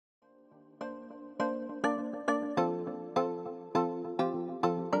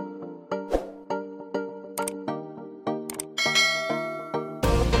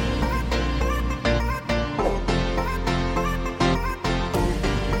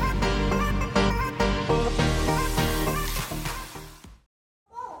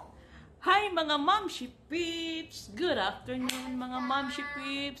mga Momshi Peeps! Good afternoon mga Momshi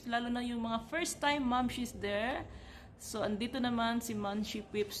Peeps! Lalo na yung mga first time Momshies there. So, andito naman si Momshi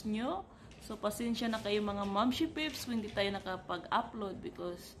Peeps nyo. So, pasensya na kayo mga Momshi Peeps kung hindi tayo nakapag-upload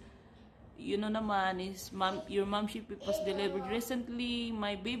because you know naman is your Momshi Peep was delivered recently.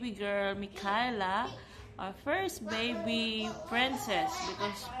 My baby girl, Michaela, our first baby princess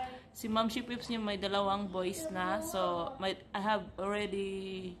because si Momshi Peeps niya may dalawang boys na. So, I have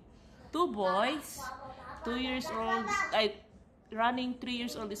already 2 boys, 2 years old, running 3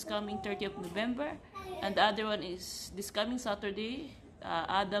 years old is coming 30th of November, and the other one is this coming Saturday.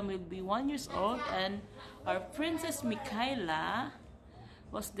 Adam will be 1 years old, and our princess Michaela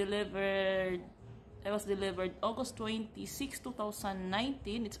was delivered. I was delivered August 26,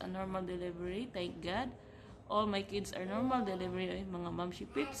 2019. It's a normal delivery, thank God. All my kids are normal delivery, mga Momshi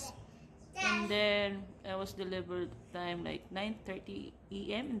Peeps. And then I was delivered time like 9:30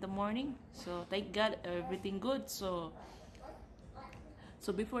 AM in the morning. So thank God everything good. So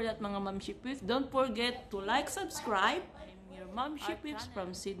before that mga Momshi Peeps, don't forget to like, subscribe. I'm your Momshi Peeps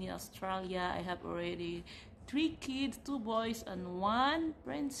from Sydney, Australia. I have already 3 kids, 2 boys and 1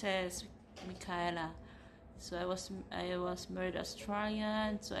 princess, Michaela. So I was married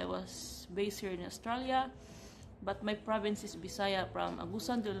Australian. So I was based here in Australia. But my province is Bisaya from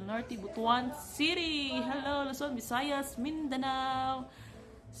Agusan del Norte, Butuan City. Hello, Luzon, Visayas, Mindanao.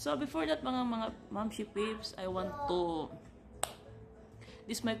 So before that mga Momshi Peeps, I want to...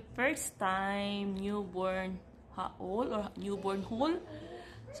 This is my first time newborn haul or newborn haul.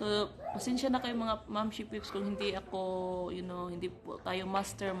 So pasensya na kayo mga Momshi Peeps kung hindi ako, hindi po tayo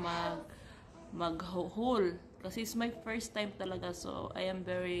master mag-haul. Kasi it's my first time talaga. So, I am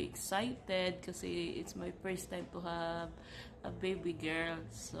very excited kasi it's my first time to have a baby girl.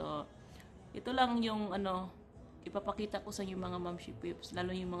 So, ito lang yung ipapakita ko sa inyo mga Momshi Peeps.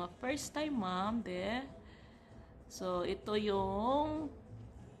 Lalo yung mga first time mom there. So, ito yung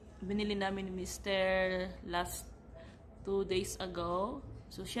binili namin ni Mr. last 2 days ago.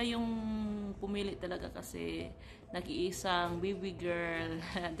 So, siya yung pumili talaga kasi nag-iisang baby girl,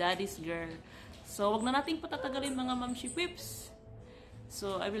 daddy's girl. So, wag na nating patatagalin mga Momshi Peeps.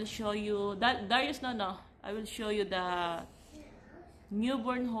 So, I will show you, Darius I will show you the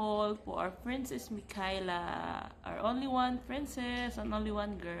newborn haul for our princess Michaela. Our only one princess and only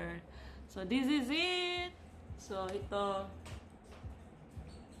one girl. So, this is it. So, ito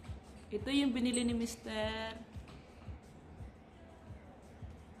yung binili ni Mr.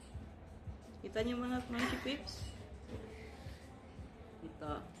 Kita niyo mga Momshi Peeps?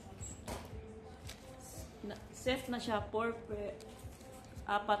 Ito. Set na siya, 4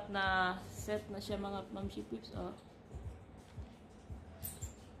 na set na siya mga Momshi Peeps. Oh.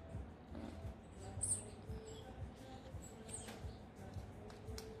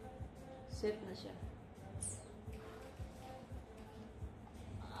 Set na siya.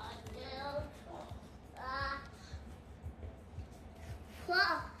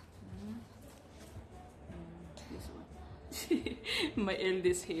 This one. My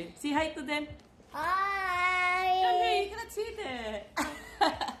eldest here. Say hi to them. Hi! Okay, you cannot see that.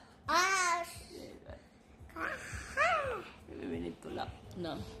 We need to lock.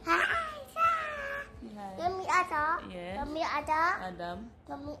 No. Hi! Hi. Mommy Ada? Yes. Mommy Ada? Adam.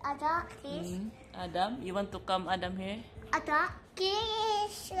 Mommy Ada, please. Adam, you want to come Adam here? Ada,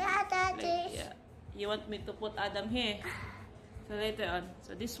 kiss. Ada, kiss. Yeah. You want me to put Adam here? So later on.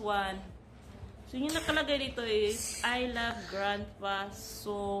 So this one. So yung nakalagay dito is, I love Grandpa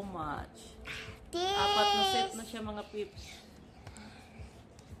so much. 4 na set na siya mga Peeps.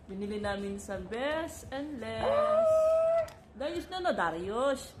 Binili namin sa Best and Less.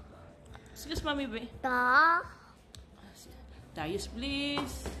 Darius. Excuse Mommy B. Darius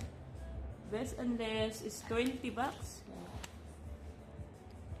please. Best and Less is 20 bucks.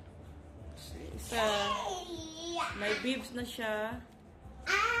 Isa. May bibs na siya.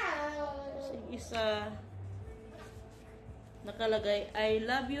 Isa. Nakalagay, I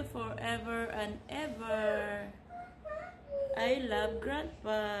love you forever and ever. I love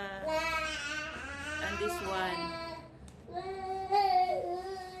Grandpa. And this one.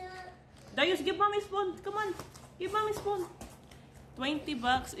 Darius, give Mommy spoon. Come on. Give Mommy spoon. 20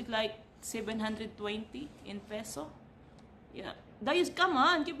 bucks is like 720 in peso. Yeah. Darius, come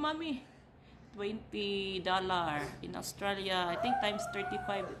on. Give Mommy. $20 in Australia. I think times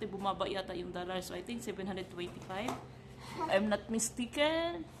 35. Ito bumaba yata yung dollar. So I think 725. I'm not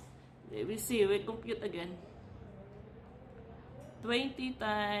mistaken. We see. We compute again. 20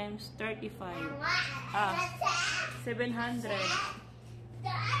 times 35. 700.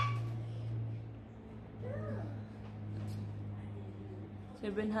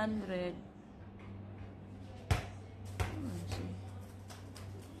 700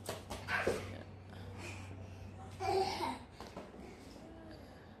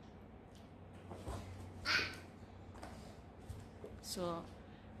 So,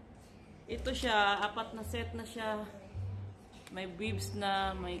 ito siya, 4 na set na siya. May bibs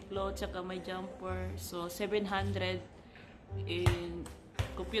na, may clothes, saka may jumper. So, 700 in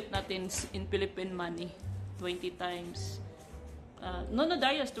compute natin in Philippine money. 20 times. No,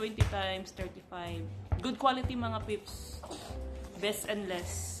 Darius, 20 times 35. Good quality mga pips. Best and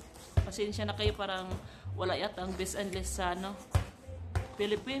less. Pasensya na kayo, parang wala yata ang best and less sa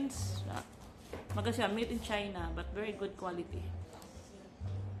Philippines. Magasya, made in China, but very good quality.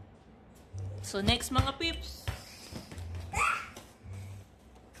 So, next mga pips.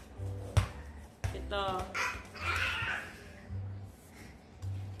 Ito.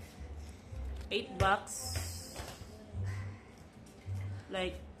 8 bucks.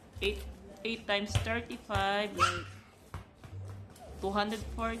 Like, 8 times 35, like,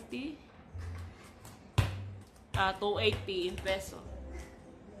 240. 280 in peso.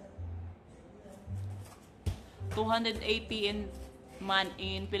 280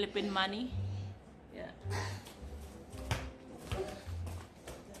 in Philippine money. Yeah.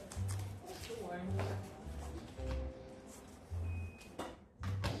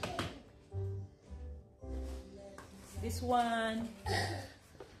 This one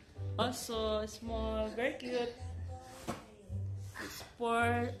also small, very cute. It's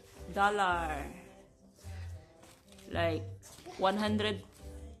 $4. Like 100.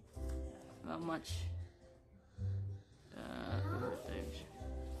 How much?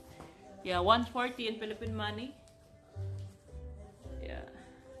 Yeah, 140 in Philippine money. Yeah,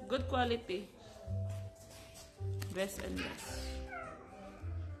 good quality. Best and best.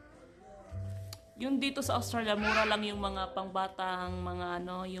 Yung dito sa Australia, mura lang yung mga pangbatang, mga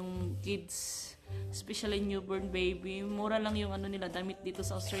yung kids, especially newborn baby. Mura lang yung nila damit dito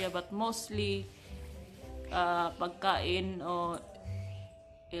sa Australia, but mostly pagkain o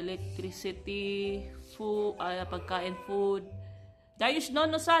electricity, food, pagkain, food. Dayos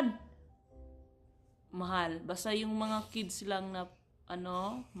san? Mahal. Basta yung mga kids lang na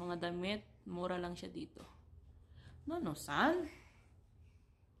mga damit, mura lang siya dito. San?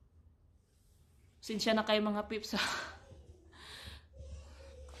 Sinsya na kayo mga pips.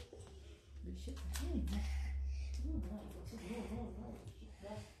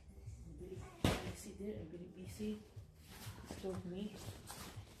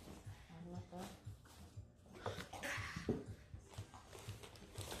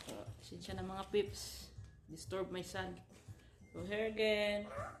 Sinsya na mga pips. Disturb my son. So here again.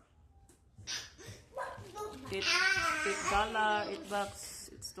 $8, $8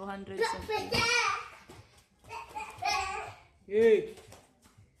 bucks. It's 200 something. Yay!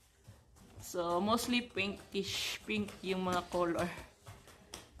 So mostly pinkish, pink yung mga color.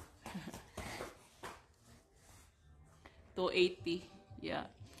 280. Yeah.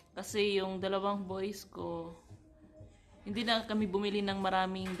 Kasi yung dalawang boys ko, hindi na kami bumili ng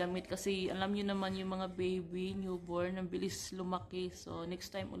maraming damit kasi alam nyo naman yung mga baby, newborn, ang bilis lumaki. So, next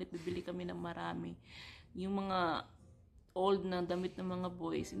time ulit bibili kami ng marami. Yung mga old na damit ng mga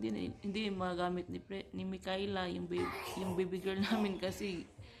boys, hindi magagamit ni Mikaela, yung baby girl namin kasi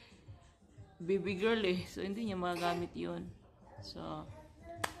baby girl eh. So, hindi niya magagamit yun. So,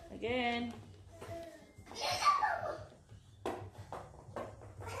 again,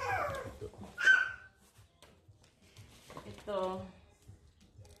 ito,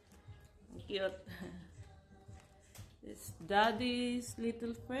 cute. It's Daddy's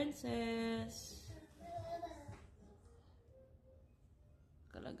Little Princess.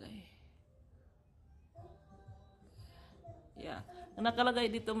 Kalagay. Yeah. Ang nakalagay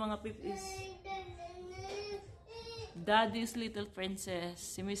dito mga pip is Daddy's Little Princess.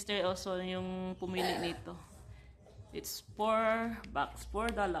 Si Mr. also yung pumili nito. It's $4.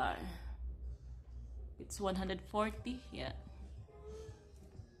 It's 140. Yeah.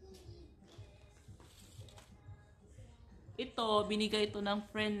 Ito, binigay ito ng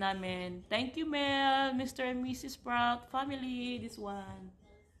friend namin. Thank you, Mel, Mr. and Mrs. Sprout family. This one.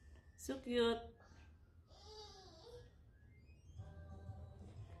 So cute.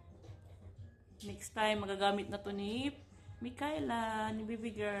 Next time, magagamit na to ni Mikaela, ni baby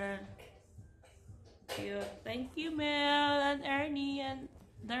girl. Cute. Thank you, Mel and Ernie and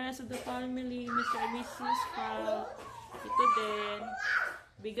the rest of the family, Mr. and Mrs. Sprout. Ito din.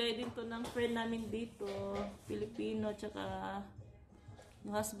 Bigay din to ng friend namin dito. Filipino, tsaka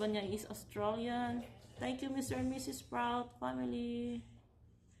yung husband niya is Australian. Thank you, Mr. and Mrs. Sprout family.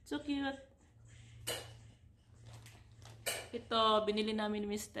 So cute. Ito, binili namin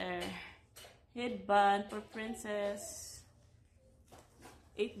ni Mr. Headband for princess.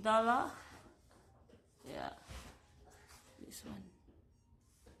 $8. Yeah. This one.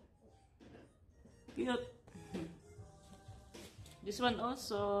 Cute. This one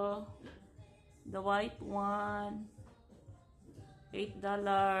also, the white one, $8,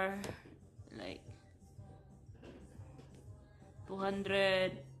 like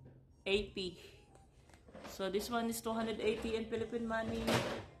 280. So this one is 280 in Philippine money.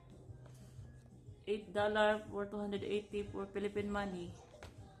 $8 for 280 for Philippine money.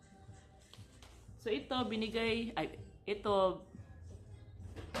 So ito binigay, ito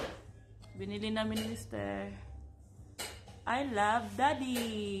binili namin ni Mister. I love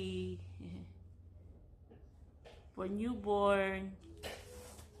Daddy for newborn.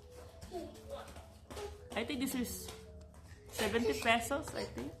 I think this is 70 pesos, I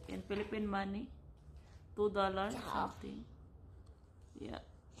think, in Philippine money. $2 something. Yeah.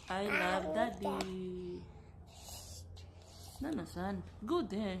 I love Daddy. Nanasan?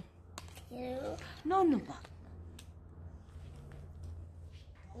 Good eh. You. No, no ba?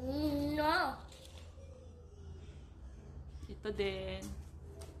 No. Ito din.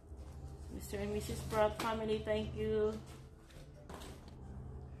 Mr. and Mrs. Proud family, thank you.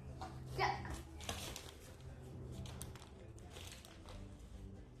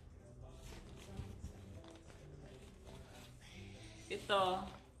 Ito,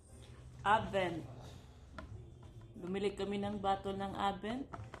 Advent. Bumili kami ng bottle ng Advent.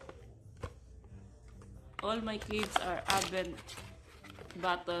 All my kids are Advent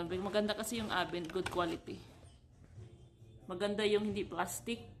bottle. Maganda kasi yung Advent, good quality. Maganda yung hindi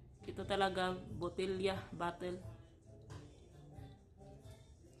plastic. Ito talaga, botelya, bottle.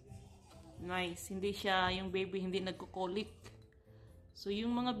 Nice. Hindi siya, yung baby hindi nagkukulik. So,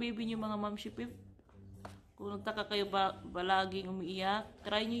 yung mga baby nyo, mga momshipip, kung nagtaka kayo ba laging umiiyak,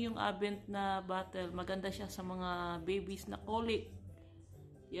 try nyo yung Advent na bottle. Maganda siya sa mga babies na colic.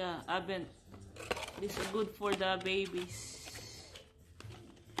 Yeah, Advent. This is good for the babies.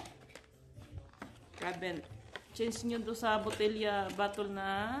 Advent. Change nyo doon sa botelya bottle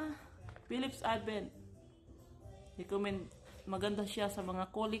na Philips Advent. Recommend. Maganda siya sa mga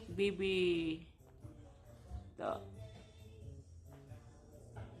colic baby. Ito.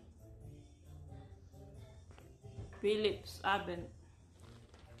 Philips Advent.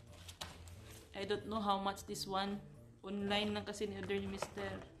 I don't know how much this one. Online lang kasi ni-order ni Mister.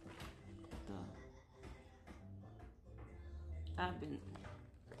 Ito. Advent.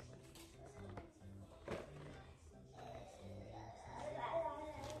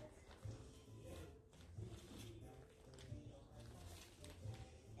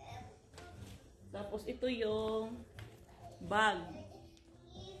 Tapos ito yung bag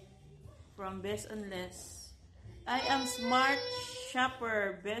from Best and Less. I am smart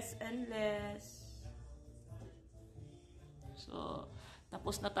shopper, Best and Less. So,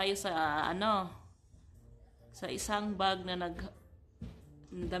 tapos na tayo sa sa isang bag na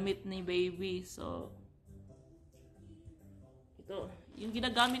damit ni baby. So, ito, yung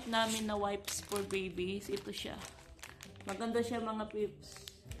ginagamit namin na wipes for babies, ito siya. Maganda siya mga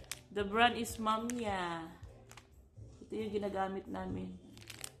pips. The brand is Mamya. Ito yung ginagamit namin.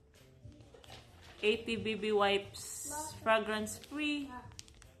 80 BB wipes. Fragrance free.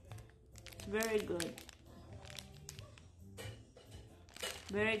 Very good.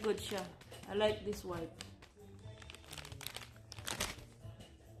 Very good siya. I like this wipe.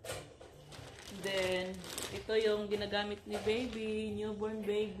 Then, ito yung ginagamit ni baby, newborn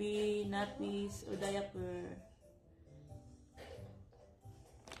baby, nappies, o diaper.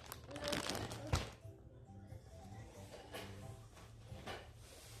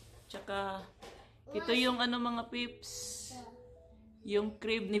 Tsaka, ito yung mga pips, yung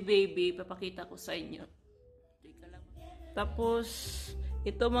crib ni baby, papakita ko sa inyo. Tapos,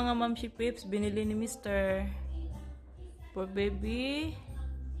 ito mga mamshi pips, binili ni Mister for baby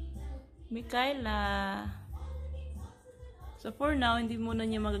Mikaela. So, for now, hindi muna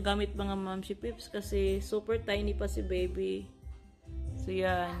niya magagamit mga mamshi pips kasi super tiny pa si baby. So,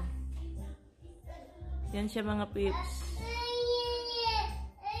 yan. Yan siya mga pips.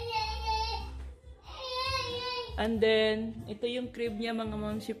 And then, ito yung crib niya mga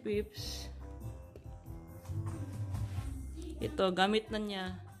momshi pips. Ito, gamit na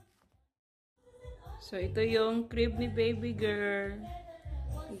niya. So, ito yung crib ni baby girl.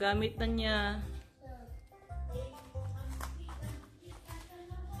 Gamit na niya.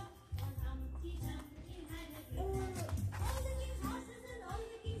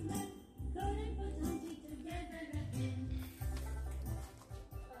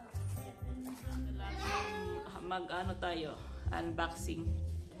 Mag-ano tayo, unboxing.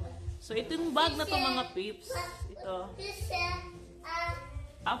 So, itong bag na to mga pips, ito,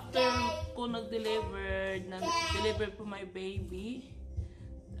 after ko nag-deliver po my baby,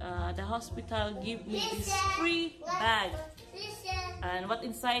 the hospital give me this free bag. And what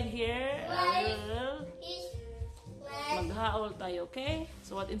inside here, I will maghaol tayo, okay?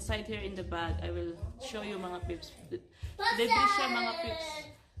 So what inside here in the bag, I will show you mga pips. Libre siya mga pips.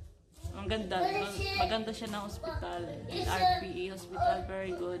 Ang ganda. Maganda siya ng hospital. RPE hospital,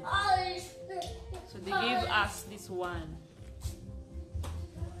 very good. So they gave us this one.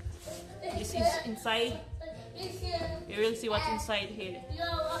 This is inside. You will see what's inside here.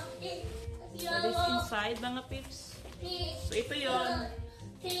 So this inside mga pips. So ito yon,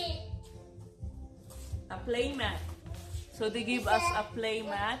 a playmat. So they give us a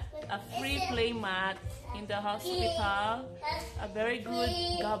playmat, a free playmat in the hospital. A very good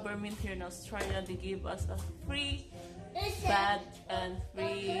government here in Australia. They give us a free bag and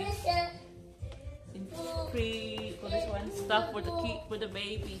free for this one stuff for the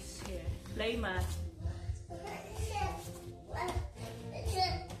babies here. Playmat.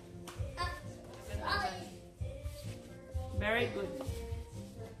 Very good.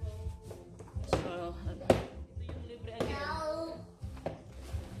 So, ito yung libre again.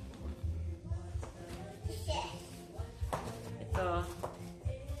 Ito.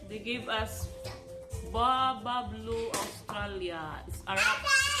 They give us Baba Blue Australia. It's Arab.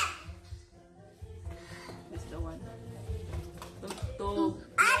 This is the one.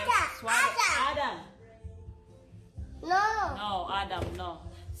 Adam. No, Adam, no.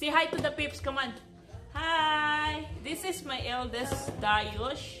 Say hi to the peeps, come on. Hi! This is my eldest,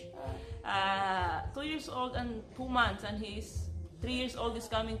 Dayush. 2 years old and 2 months, and he's 3 years old, is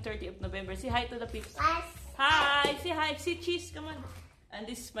coming 30th of November. Say hi to the peeps. Hi! Say hi. Say cheese, come on. And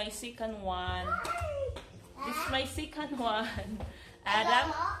this is my second one. This is my second one.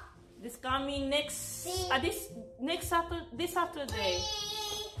 Adam. This coming next Saturday.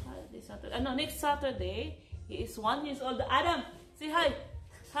 This Saturday. No, next Saturday. He is 1 year old. Adam, say hi.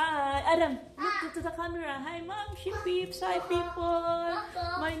 Hi, Adam. Look to the camera. Hi, Mom. She peeps. Hi, people.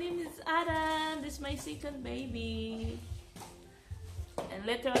 My name is Adam. This is my second baby. And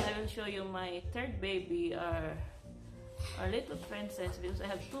later on, I will show you my third baby, our little princess, because I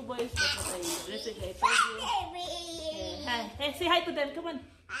have 2 boys. That's what I told you. Hi. Hey, say hi to them. Come on.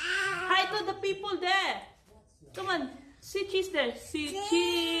 Hi to the people there. Come on. See cheese there. See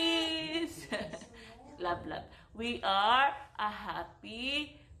cheese. Love, love. We are a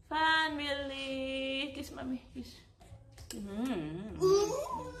happy family. Kiss mommy. Kiss.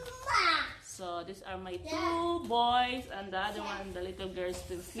 So these are my 2 boys, and the other one, the little girl,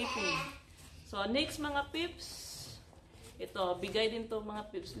 still sleeping. So next mga pips, ito, bigay din to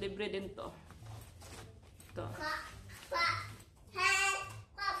mga pips, libre din to. Ito.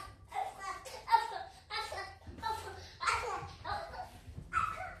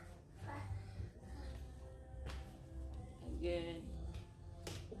 Again.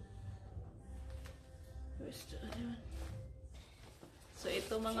 Where's the other one? So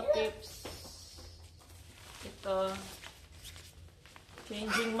ito mga tips. Ito,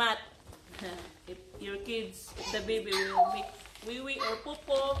 changing mat. If your kids, if the baby will make wee-wee or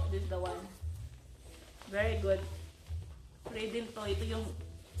popo, this is the one. Very good. Free din to. Ito yung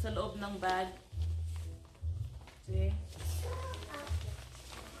sa loob ng bag. See?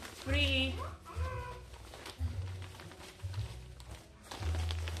 Free.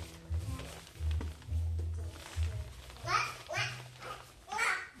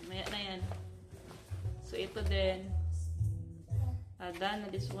 Maya na yan. So ito din. Done na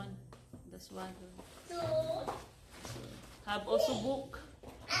this one. This one. Have also books.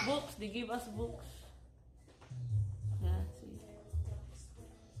 They give us books. Yeah, see.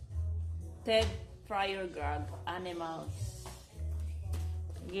 Ted Fryer Grog Animals.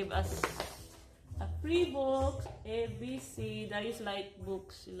 Give us a free book. ABC. Darius like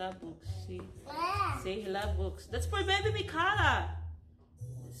books. He love books. See? Say he love books. That's for baby Mikala.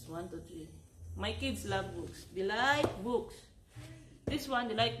 This 1, 2, 3. My kids love books. They like books. This one,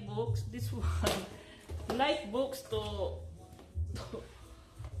 they like books. This one, they like books to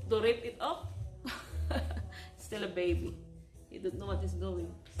rip it up. Still a baby. He don't know what he's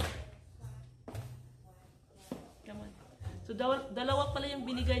doing. Come on. So, dalawa pala yung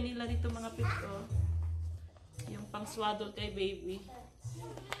binigay nila dito mga pips. Oh. Yung pang swaddle kay baby.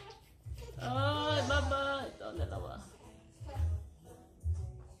 Ay, baba. Ito, dalawa.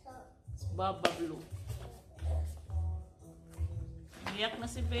 It's Baba Blue. Iyak na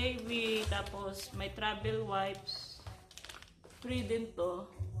si baby. Tapos, may travel wipes. Free din to.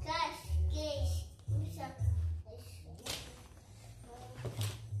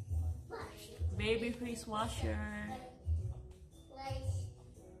 Baby face washer.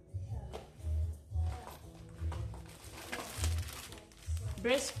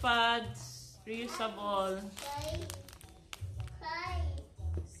 breast pads, reusable.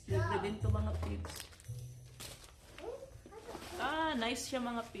 Libre din to mga pips. Ah, nice siya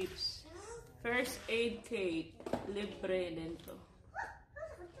mga pips. First aid kit. Libre din to.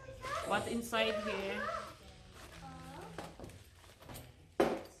 What inside here?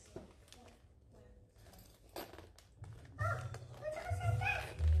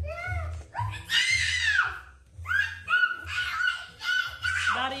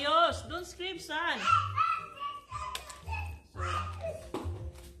 Darius, don't scream, son. So,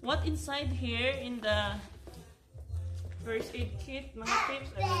 what inside here in the first aid kit, mga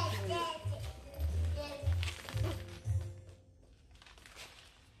tips? I will show you.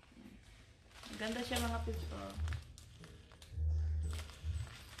 Ganda siya mga tips. Oh.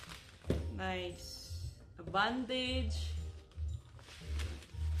 Nice. A bandage.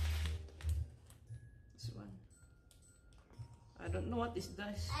 This one. I don't know what is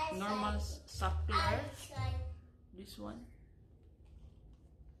this. Normal suckler. This one.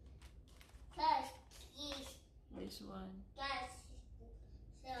 This one.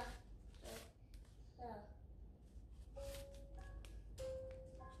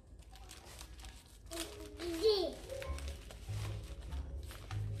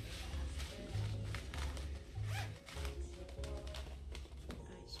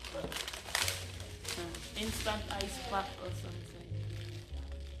 Ice pack. Instant ice pack or something.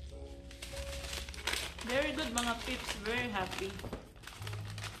 Very good mga pips. Very happy.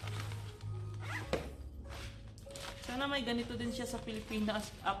 Sana may ganito din siya sa Pilipinas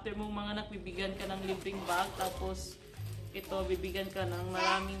after mong mga nagbibigyan ka ng libreng bag tapos ito bibigyan ka ng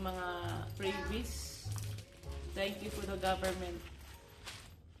maraming mga freebies. Thank you for the government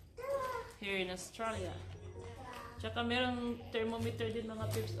here in Australia. Tsaka merong thermometer din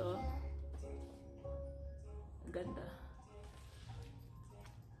mga pips, oh. Ganda.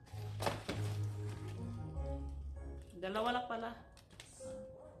 Dalawa lang pala.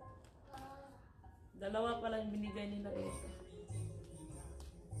 Dalawa pala yung binigay nila ito.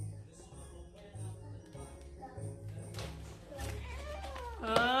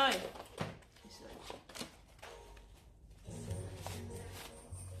 Ay!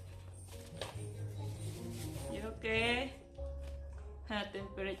 You okay? Ha,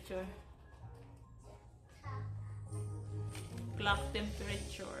 temperature. Clock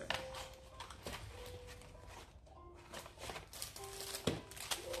temperature.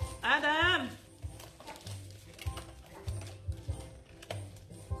 Adam!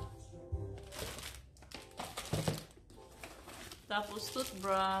 Tapos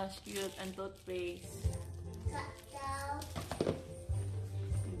toothbrush, cute, and toothpaste.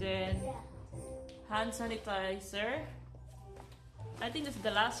 Then, hand sanitizer. I think that's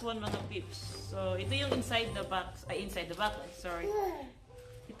the last one mga pips. So, ito yung inside the box. Ay, inside the box. Sorry.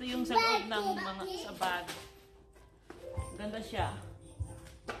 Ito yung sa loob ng mga sa bag. Ganda siya.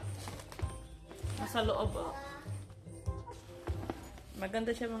 Nasa loob, oh.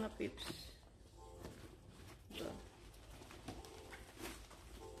 Maganda siya mga pips. Ito.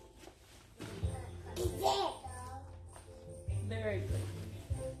 Very good.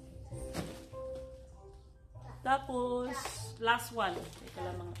 Tapos, last one. Ito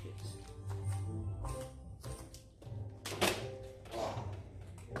lang mga tips.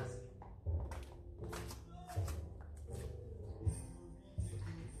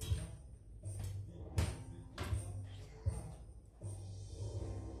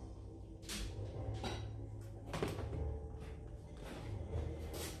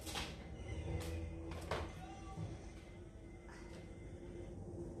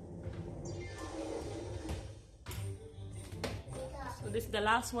 So this is the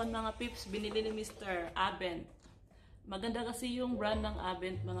last one mga pips, binili ni Mr. Avent. Maganda kasi yung brand ng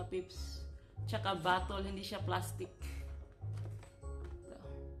Avent mga pips. Tsaka bottle, hindi siya plastic.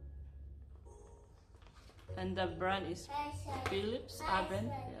 And the brand is Philips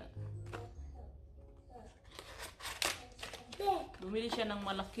Avent. Yeah. Bumili siya ng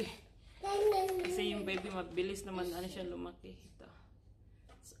malaki. Kasi yung baby mabilis naman ano siya lumaki. Ito.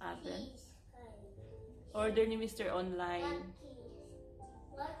 It's Avent. Order ni Mr. online.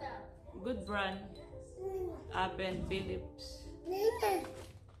 Good brand. Avent Philips.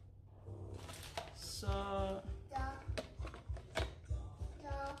 So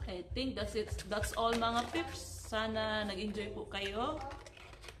I think that's it. That's all mga pips. Sana nag-enjoy po kayo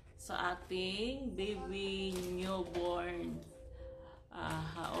sa ating baby newborn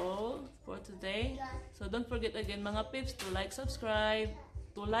haul for today. So don't forget again mga pips to like, subscribe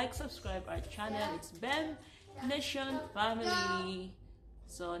our channel. It's Bem Nation Family.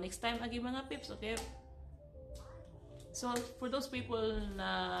 So next time again mga pips, okay? So, for those people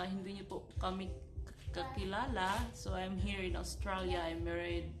na hindi niyo po kami kakilala, so I'm here in Australia. I'm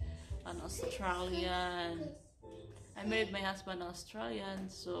married an Australian. I married my husband an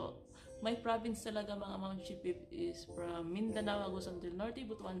Australian. So, my province talaga mga Mamshipip is from Mindanao, Agusan del Norte,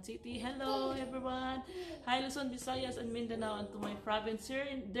 Butuan City. Hello everyone! Hi Luzon, Visayas, and Mindanao, and to my province here,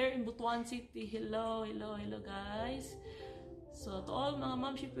 there in Butuan City. Hello, hello, hello guys! So, to all mga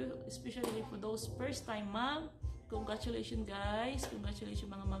Mamshipip, especially for those first time mom, congratulations guys! Congratulations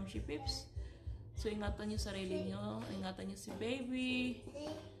mga Mamshipips! So, ingatan nyo sarili nyo, ingatan nyo si baby.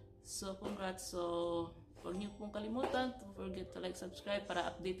 So, congrats! So, huwag niyo pong kalimutan, don't forget to like, subscribe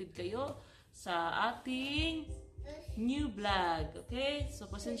para updated kayo sa ating new vlog. Okay? So,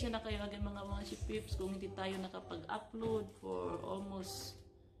 pasensya na kayo agad mga Mamshipips kung hindi tayo nakapag-upload for almost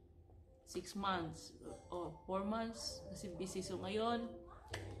 6 months or 4 months kasi busy. So, ngayon,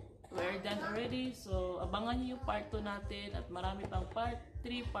 we're done already. So, abangan niyo yung part 2 natin at marami pang part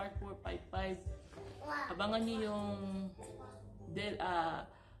 3, part 4, part 5. Abangan niyo yung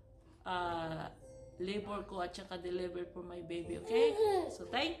labor ko at saka deliver for my baby, okay? So,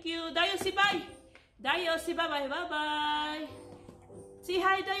 thank you! Dayo si bye! Dayo si bye-bye! Bye-bye! Say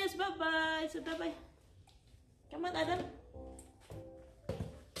hi, Dayo si bye-bye! So, bye-bye! Come on, Adam!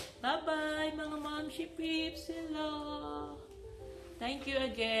 Bye-bye, mga Mamshipips! Hello! Thank you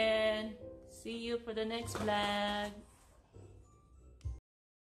again! See you for the next vlog!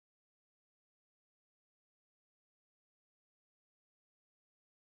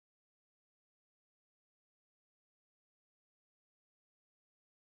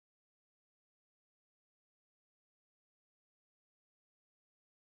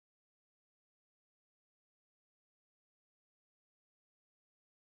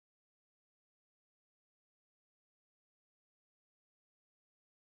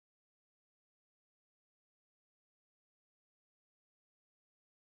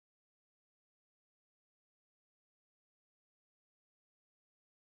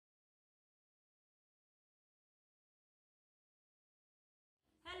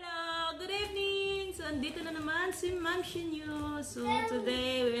 Hello! Good evening! So, andito na naman si Mamshi News. So,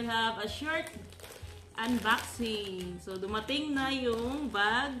 today we will have a short unboxing. So, dumating na yung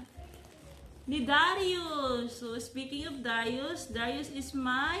bag ni Darius. So, speaking of Darius, Darius is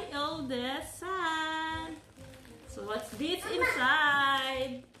my oldest son. So, what's this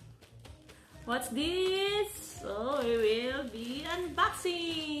inside? What's this? So, we will be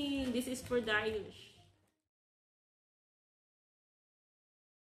unboxing. This is for Darius.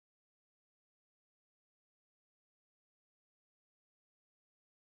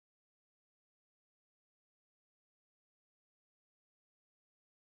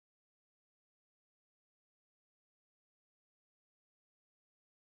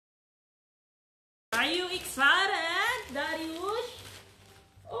 Are you excited, Darius?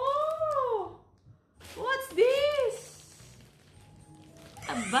 Oh! What's this?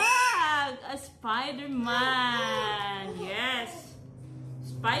 A bag! A Spider-Man! Yes!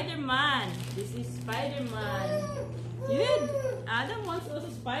 Spider-Man! This is Spider-Man. Good! Adam wants also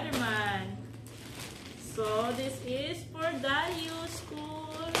Spider-Man. So, this is for Darius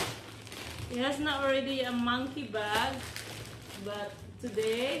school. He has not already a monkey bag. But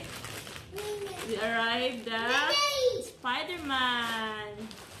today, we arrived at Spider-Man.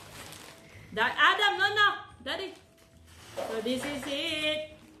 Adam, no, Daddy. So this is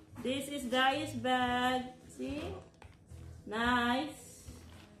it. This is Darius' bag. See? Nice.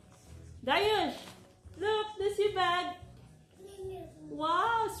 Darius, look, this is your bag.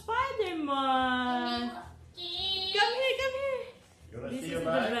 Wow, Spider-Man. Come here. You wanna This see is your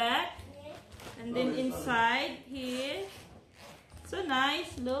the bag? back. And then inside here. So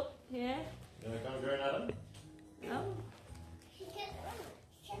nice, look here. You wanna come join Adam? Oh,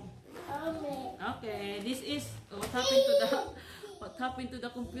 Amen. okay. This is what happened to the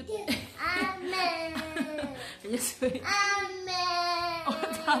computer. Amen. Just wait. Amen.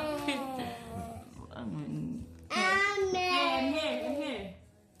 What happened? Amen. I'm here.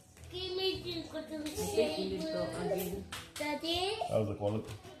 Give me this to Okay, again. Daddy. How's the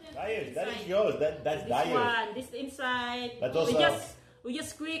quality? That is yours. That's This Darius. one, this inside. That's also- We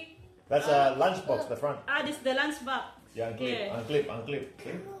just quick. That's a lunchbox, the front. This is the lunch box. Yeah, Here. unclip.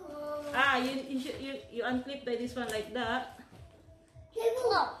 See? You unclip this one like that.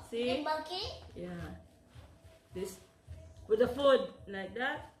 See? The bucket. Yeah. This with the food like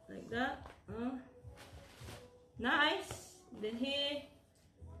that. Nice. Then here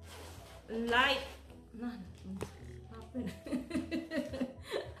light. No, happen.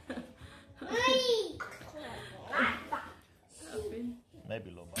 Happen.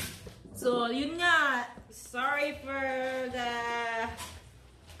 Maybe low. So, yun nga. Sorry for the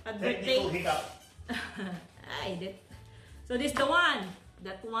Technical advertisement. hiccup. I did. So this the one.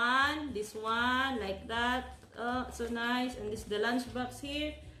 That one, this one, like that. Oh, so nice. And this the lunchbox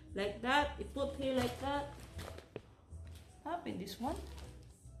here, like that. You put here like that. Happen this one.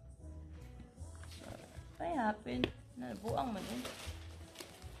 So, ay happen. Nabuang man yun.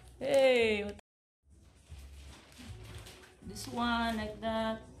 Hey, what? This one like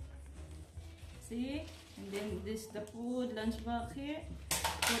that. See? And then this the food lunchbox here.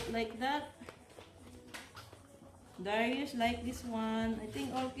 Put like that. Darius like this one. I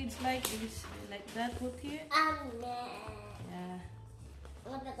think all kids like this. Like that. Put here. Yeah.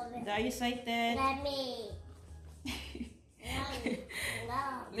 Darius excited. Mommy.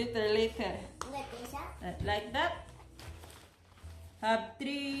 No. Later. Look, Isa. Like that. Have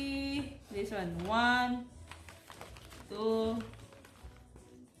 3. This one. 1, 2.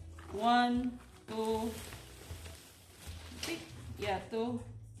 1, 2. Yeah, 2.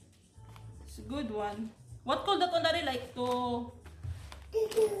 It's a good one. What called that one that like 2? 2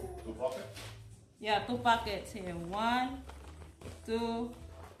 pockets. Yeah, 2 pockets here. 1, 2,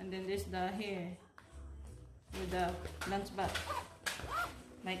 and then there's the here with the lunch bag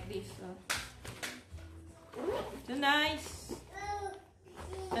like this. So nice.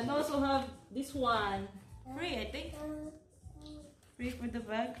 And also have this one free, I think. Free for the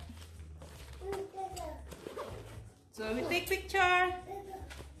bag. So we take picture.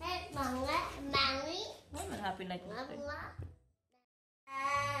 Hey, Mommy. Why am I happy like that?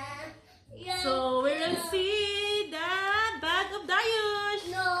 Yeah. So we will see the bag of Darius.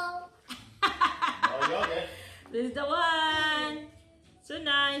 No. Oh, you okay? This is the one. So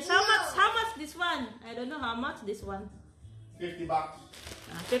nice. How much this one? I don't know how much this one. $50.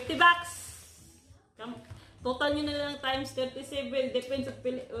 50 bucks. Come, total nyo na lang times 37. Depends of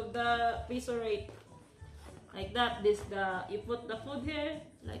the peso rate. Like that. This you put the food here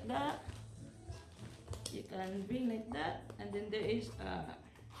like that. You can bring like that, and then there is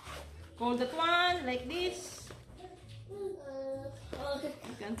folded one like this. You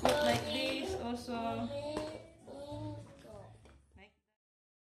can put like this also.